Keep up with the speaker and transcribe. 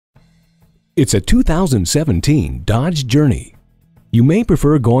It's a 2017 Dodge Journey. You may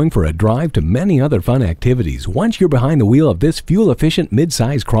prefer going for a drive to many other fun activities once you're behind the wheel of this fuel-efficient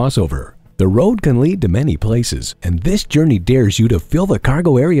mid-size crossover. The road can lead to many places, and this Journey dares you to fill the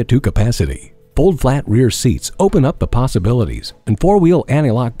cargo area to capacity. Fold-flat rear seats open up the possibilities, and four-wheel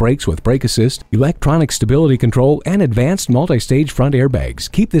anti-lock brakes with brake assist, electronic stability control, and advanced multi-stage front airbags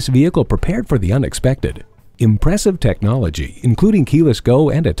keep this vehicle prepared for the unexpected. Impressive technology, including keyless go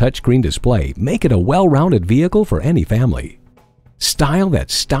and a touchscreen display, make it a well-rounded vehicle for any family. Style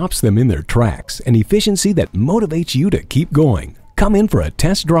that stops them in their tracks and efficiency that motivates you to keep going. Come in for a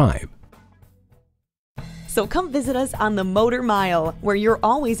test drive. So come visit us on the Motor Mile, where you're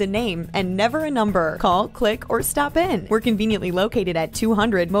always a name and never a number. Call, click, or stop in. We're conveniently located at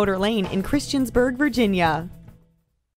 200 Motor Lane in Christiansburg, Virginia.